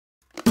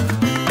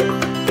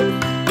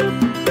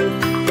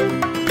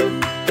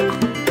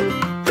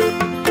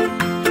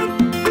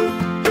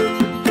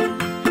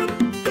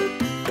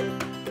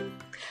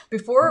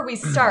before we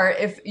start,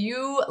 if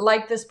you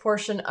like this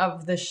portion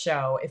of the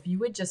show, if you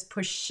would just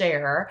push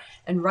share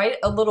and write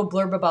a little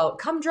blurb about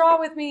come draw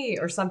with me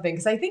or something,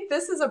 because I think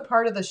this is a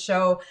part of the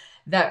show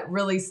that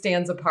really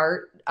stands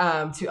apart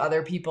to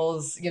other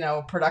people's,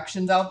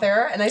 productions out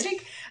there. And I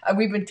think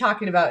we've been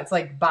talking about, it's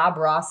like Bob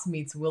Ross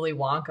meets Willy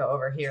Wonka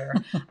over here.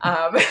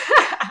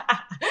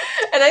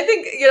 And I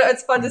think,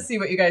 it's fun to see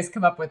what you guys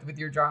come up with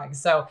your drawings.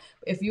 So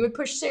if you would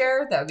push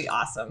share, that would be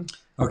awesome.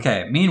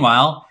 Okay.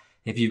 Meanwhile,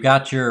 if you've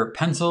got your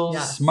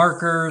pencils,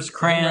 markers,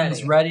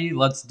 crayons ready,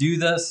 let's do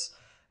this.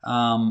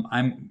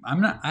 I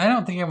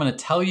don't think I'm going to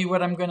tell you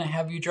what I'm going to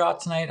have you draw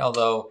tonight,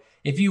 although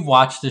if you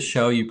watch the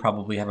show, you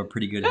probably have a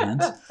pretty good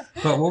hint.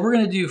 But what we're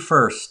going to do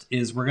first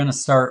is we're going to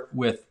start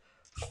with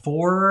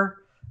 4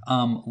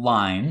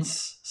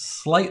 lines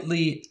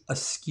slightly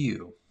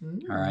askew.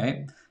 All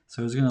right.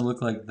 So it's going to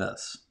look like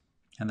this.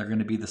 And they're going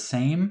to be the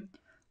same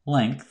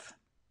length.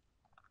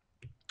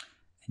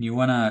 And you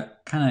want to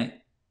kind of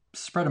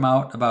spread them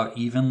out about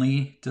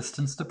evenly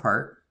distanced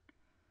apart.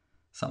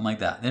 Something like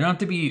that. They don't have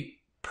to be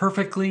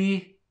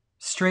perfectly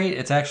straight.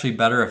 It's actually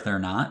better if they're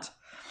not.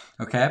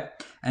 Okay.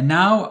 And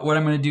now what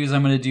I'm going to do is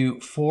I'm going to do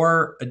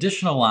 4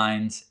 additional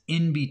lines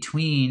in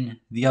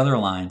between the other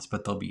lines,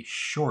 but they'll be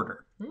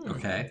shorter.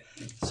 Okay.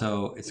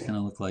 So it's going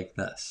to look like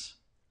this.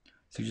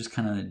 So you just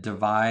kind of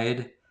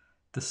divide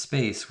the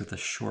space with a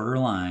shorter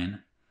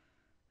line.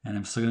 And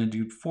I'm still going to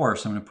do 4,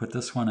 so I'm going to put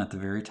this one at the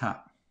very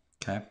top.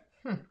 Okay.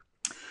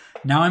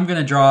 Now I'm going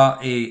to draw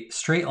a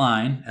straight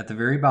line at the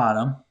very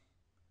bottom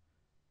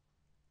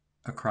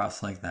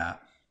across like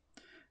that.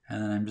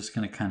 And then I'm just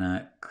going to kind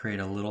of create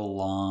a little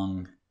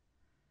long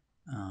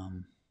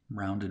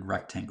rounded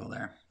rectangle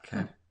there.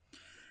 Okay.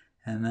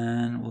 And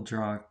then we'll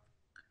draw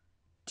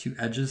 2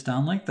 edges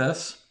down like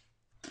this.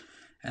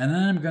 And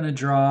then I'm going to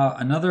draw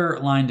another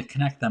line to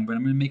connect them, but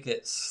I'm going to make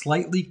it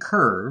slightly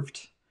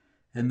curved.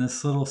 And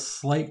this little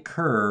slight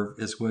curve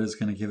is what is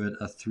going to give it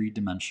a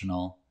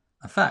 3-dimensional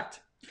effect.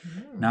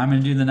 Now I'm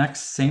going to do the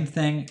next same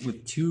thing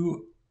with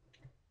 2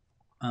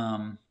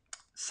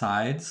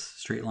 sides,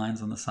 straight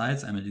lines on the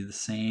sides. I'm going to do the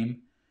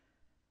same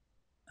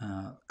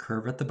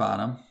curve at the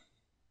bottom,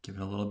 give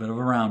it a little bit of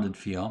a rounded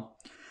feel.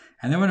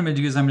 And then what I'm going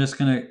to do is I'm just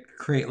going to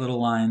create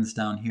little lines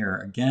down here.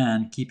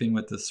 Again, keeping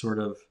with this sort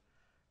of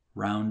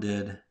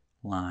rounded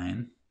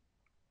line,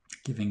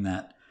 giving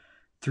that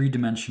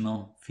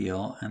 3-dimensional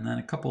feel, and then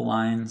a couple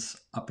lines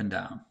up and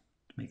down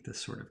to make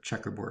this sort of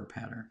checkerboard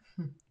pattern.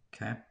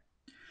 Okay.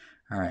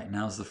 All right,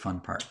 now's the fun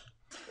part.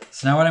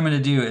 So now what I'm going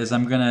to do is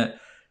I'm going to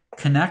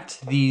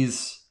connect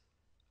these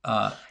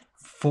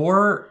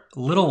 4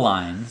 little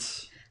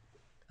lines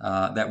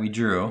that we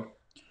drew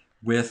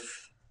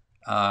with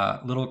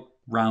little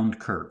round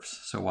curves.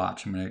 So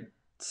watch, I'm going to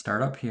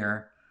start up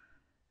here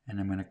and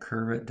I'm going to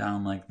curve it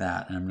down like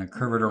that. And I'm going to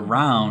curve it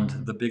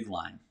around the big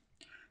line.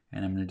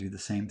 And I'm going to do the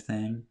same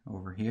thing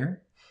over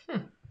here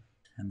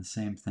and the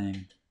same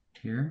thing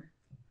here.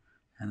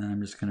 And then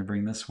I'm just going to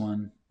bring this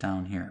one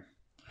down here.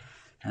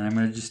 And I'm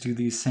going to just do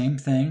the same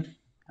thing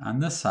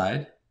on this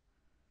side,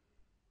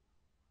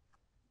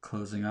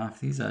 closing off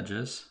these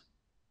edges.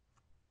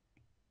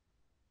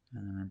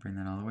 And then I bring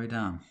that all the way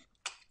down.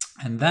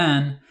 And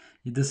then,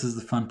 this is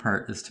the fun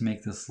part, is to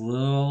make this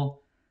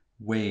little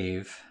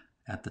wave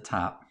at the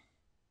top.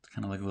 It's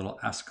kind of like a little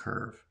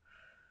S-curve.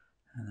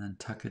 And then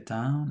tuck it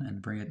down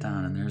and bring it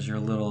down. And there's your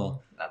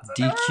little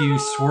DQ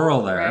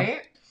swirl there.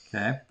 Right?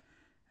 Okay.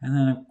 And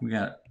then we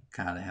gotta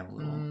have a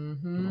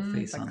little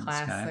face on this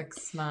guy. Classic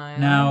smile.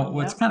 Now,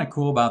 what's kind of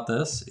cool about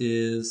this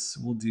is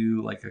we'll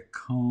do like a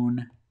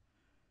cone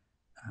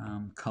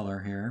color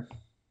here.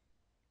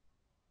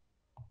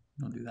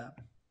 We'll do that.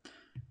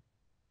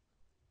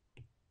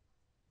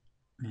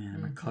 And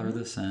I'm gonna color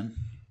this in.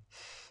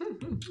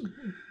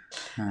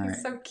 All right.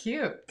 It's so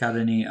cute. Got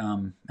any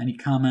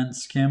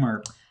comments, Kim,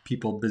 or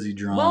people busy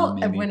drawing? Well,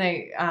 maybe? when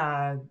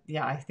I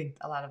think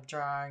a lot of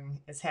drawing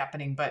is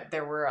happening, but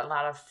there were a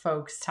lot of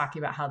folks talking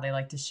about how they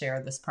like to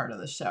share this part of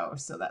the show.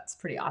 So that's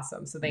pretty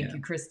awesome. So thank you,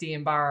 Christy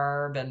and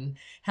Barb, and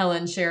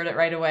Helen shared it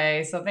right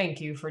away. So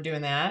thank you for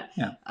doing that.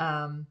 Yeah.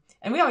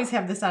 And we always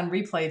have this on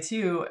replay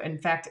too, in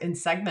fact, in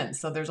segments.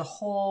 So there's a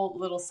whole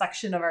little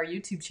section of our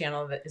YouTube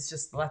channel that is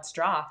just Let's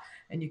Draw.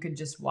 And you can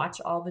just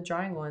watch all the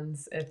drawing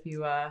ones if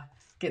you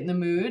get in the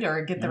mood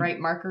or get the right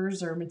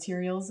markers or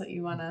materials that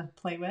you want to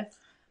play with.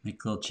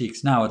 Make little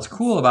cheeks. Now, what's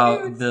cool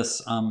about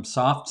this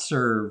soft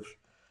serve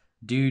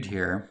dude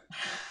here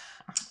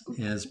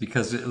is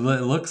because it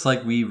looks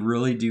like we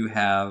really do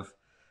have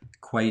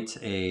quite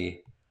a,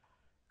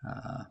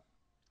 let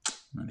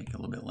me make it a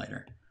little bit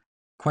lighter.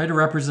 Quite a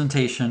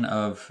representation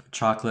of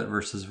chocolate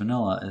versus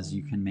vanilla, as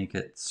you can make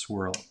it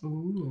swirl.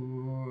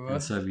 Ooh.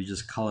 And so if you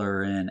just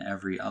color in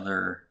every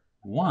other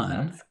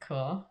one. That's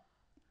cool.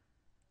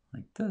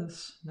 Like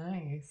this.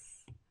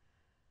 Nice.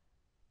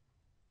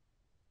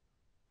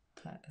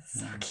 That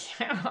is so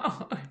cute.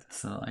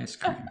 It's a little ice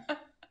cream.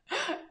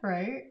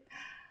 Right?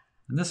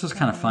 And this was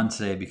kind of fun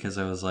today because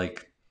I was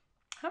like,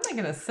 how am I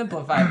going to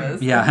simplify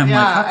this? I'm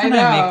like, how can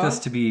I make this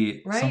to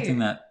be something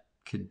that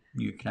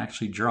you could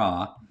actually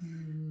draw?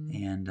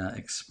 and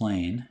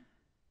explain.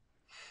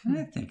 And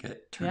I think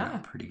it turned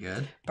out pretty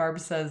good. Barb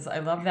says, I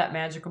love that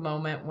magical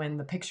moment when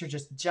the picture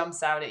just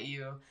jumps out at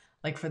you.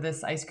 Like for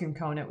this ice cream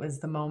cone, it was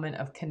the moment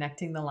of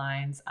connecting the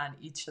lines on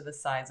each of the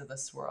sides of the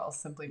swirl.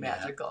 Simply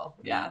magical.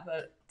 Yeah,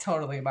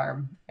 totally,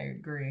 Barb. I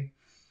agree.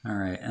 All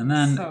right. And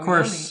then, of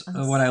course,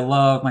 what I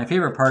love, my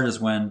favorite part is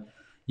when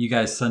you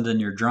guys send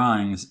in your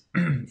drawings,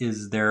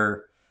 is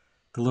the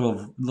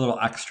little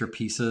extra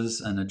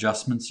pieces and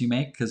adjustments you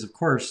make. Because, of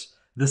course,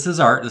 this is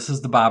art. This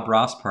is the Bob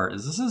Ross part.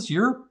 This is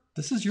your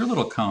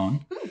little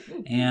cone.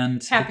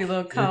 And happy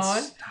little cone.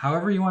 It's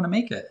however you want to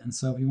make it. And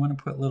so if you want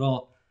to put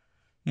little,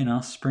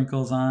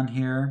 sprinkles on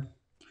here.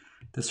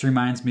 This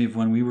reminds me of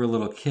when we were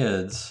little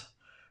kids.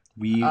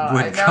 We would go.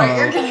 What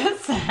you're gonna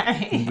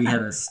say. We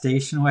had a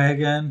station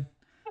wagon.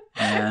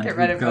 And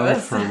we'd go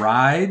for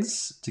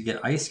rides to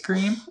get ice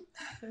cream.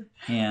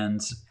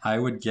 And I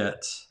would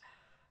get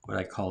what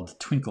I called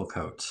Twinkle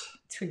Coat.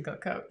 Twinkle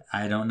Coat.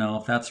 I don't know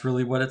if that's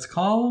really what it's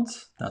called.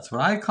 That's what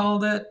I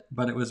called it.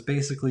 But it was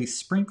basically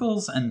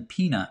sprinkles and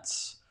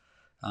peanuts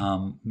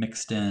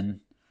mixed in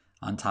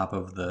on top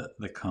of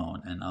the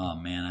cone. And oh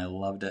man, I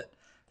loved it.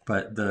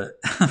 But the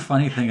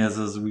funny thing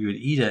is we would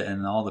eat it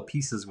and all the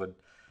pieces would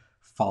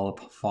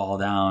fall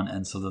down.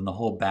 And so then the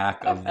whole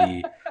back of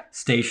the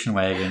station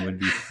wagon would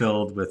be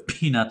filled with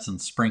peanuts and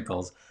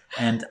sprinkles.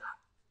 And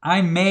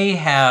I may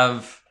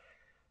have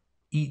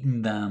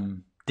eaten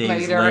them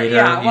days later.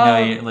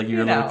 Yeah, like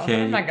you're a little kid.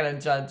 I'm not going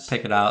to judge.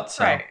 Pick it out.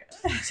 So. Right.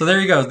 So there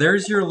you go.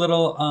 There's your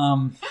little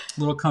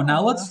cone.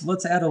 Now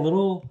let's add a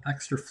little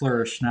extra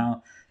flourish.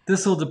 Now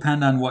this will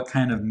depend on what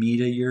kind of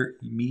media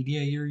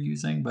you're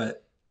using,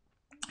 but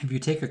if you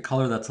take a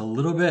color that's a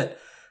little bit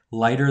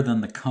lighter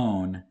than the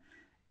cone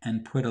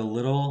and put a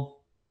little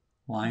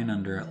line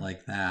under it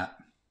like that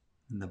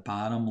in the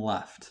bottom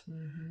left,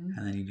 and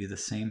then you do the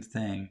same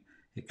thing,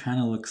 it kind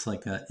of looks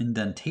like an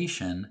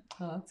indentation.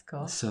 Oh, that's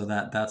cool. So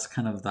that's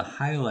kind of the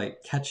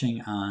highlight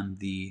catching on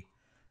the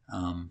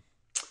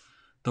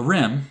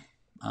rim,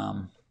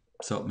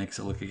 so it makes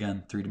it look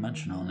again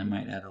three-dimensional. And I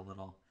might add a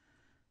little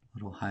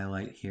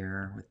highlight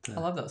here with the.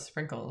 I love those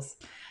sprinkles.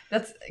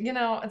 That's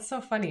it's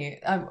so funny.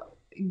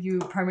 You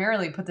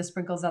primarily put the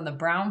sprinkles on the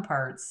brown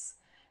parts.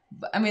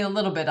 I mean, a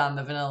little bit on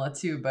the vanilla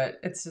too, but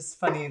it's just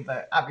funny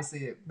that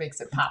obviously it makes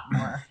it pop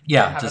more.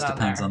 Yeah, it just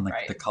depends on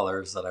the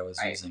colors that I was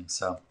using.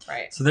 So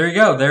there you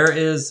go. There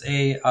is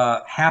a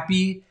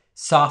happy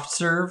soft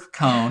serve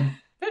cone.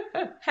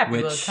 Happy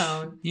little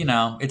cone.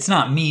 It's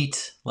not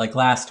meat like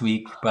last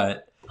week,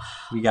 but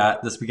we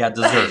got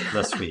dessert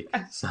this week.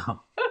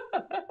 So